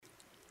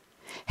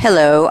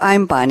Hello,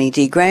 I'm Bonnie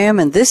D. Graham,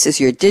 and this is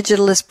your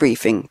Digitalist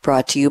Briefing,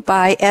 brought to you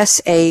by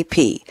SAP.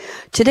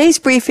 Today's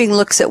briefing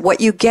looks at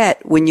what you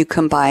get when you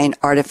combine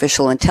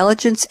artificial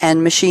intelligence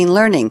and machine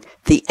learning,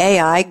 the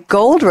AI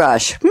gold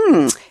rush.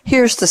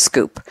 Here's the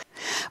scoop.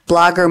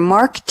 Blogger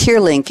Mark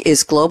Teerlink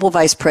is Global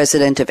Vice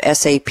President of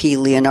SAP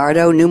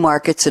Leonardo New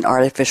Markets and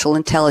Artificial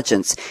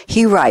Intelligence.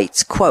 He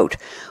writes, quote,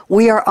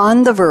 "We are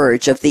on the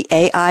verge of the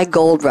AI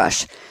gold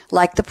rush.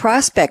 Like the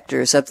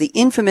prospectors of the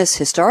infamous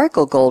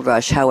historical gold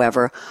rush,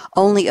 however,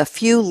 only a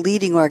few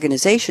leading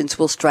organizations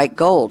will strike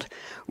gold.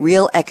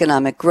 Real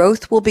economic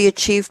growth will be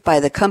achieved by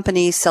the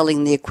companies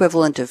selling the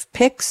equivalent of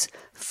picks,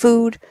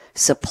 food,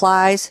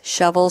 supplies,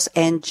 shovels,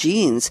 and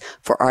jeans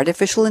for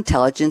artificial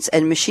intelligence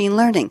and machine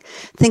learning.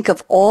 Think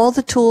of all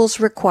the tools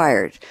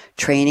required: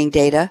 training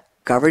data,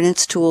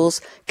 governance tools,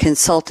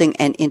 consulting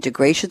and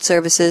integration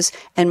services,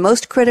 and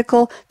most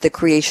critical, the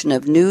creation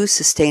of new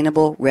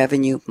sustainable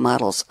revenue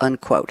models,"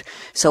 unquote.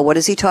 So what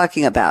is he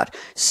talking about?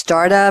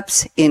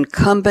 Startups,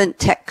 incumbent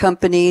tech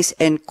companies,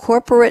 and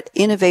corporate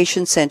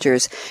innovation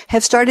centers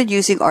have started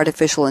using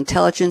artificial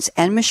intelligence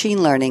and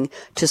machine learning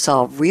to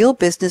solve real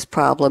business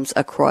problems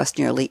across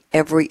nearly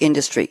every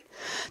industry.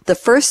 The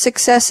first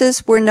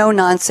successes were no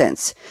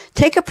nonsense.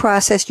 Take a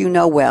process you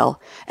know well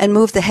and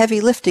move the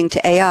heavy lifting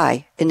to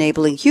AI,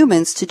 enabling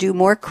humans to do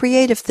more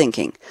creative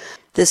thinking.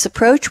 This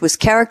approach was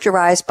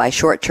characterized by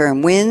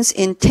short-term wins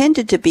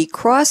intended to be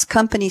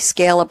cross-company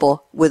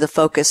scalable with a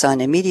focus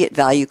on immediate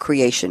value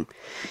creation.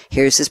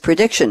 Here's his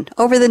prediction.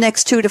 Over the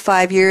next 2 to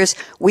 5 years,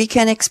 we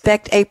can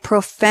expect a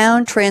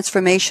profound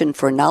transformation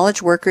for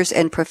knowledge workers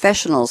and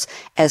professionals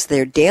as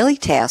their daily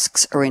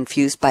tasks are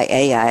infused by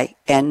AI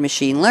and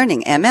machine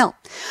learning, ML.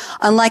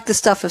 Unlike the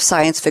stuff of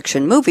science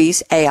fiction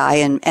movies, AI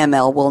and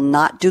ML will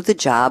not do the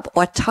job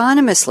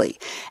autonomously.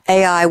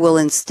 AI will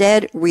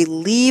instead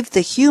relieve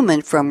the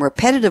human from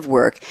repetitive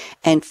work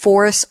and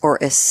force or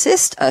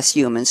assist us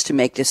humans to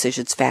make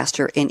decisions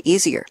faster and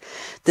easier.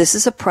 This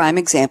is a prime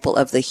example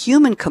of the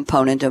human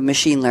component of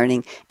machine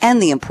learning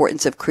and the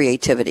importance of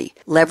creativity.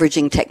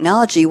 Leveraging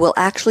technology will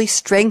actually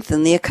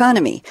strengthen the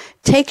economy.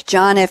 Take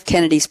John F.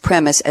 Kennedy's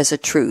premise as a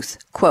truth.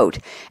 Quote,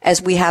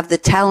 "As we have the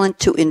talent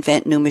to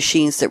invent new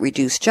machines that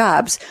reduce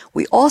jobs,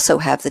 we also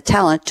have the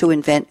talent to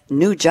invent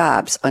new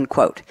jobs,"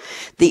 unquote.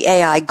 The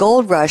AI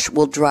gold rush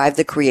will drive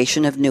the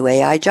creation of new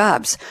AI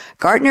jobs.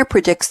 Gartner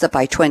predicts that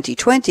by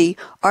 2020,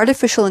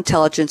 artificial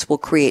intelligence will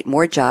create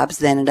more jobs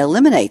than it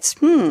eliminates.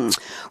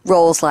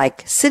 Roles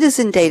like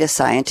citizen data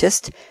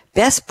scientist,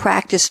 best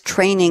practice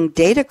training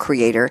data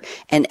creator,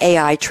 and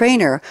AI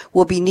trainer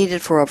will be needed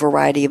for a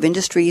variety of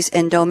industries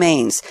and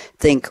domains.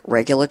 Think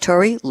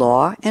regulatory,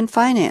 law, and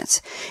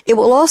finance. It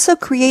will also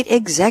create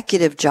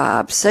executive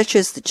jobs such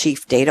as the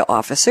chief data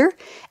officer,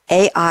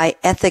 AI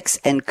ethics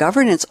and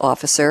governance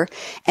officer,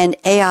 and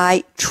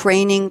AI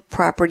training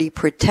property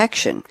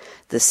protection,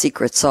 the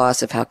secret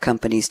sauce of how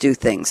companies do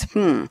things.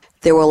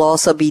 There will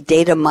also be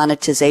data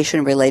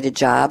monetization related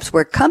jobs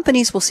where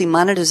companies will see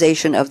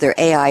monetization of their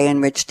AI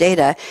enriched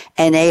data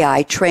and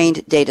AI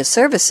trained data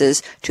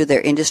services to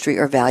their industry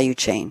or value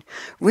chain.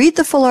 Read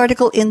the full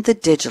article in The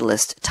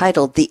Digitalist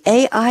titled "The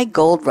AI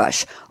Gold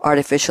Rush,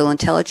 Artificial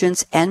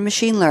Intelligence and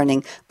Machine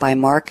Learning" by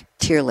Mark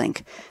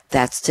Teerlink.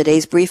 That's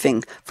today's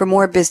briefing. For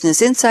more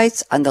business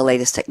insights on the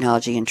latest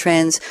technology and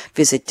trends,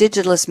 visit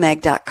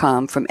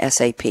digitalistmag.com from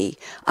SAP.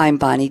 I'm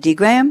Bonnie D.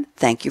 Graham.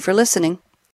 Thank you for listening.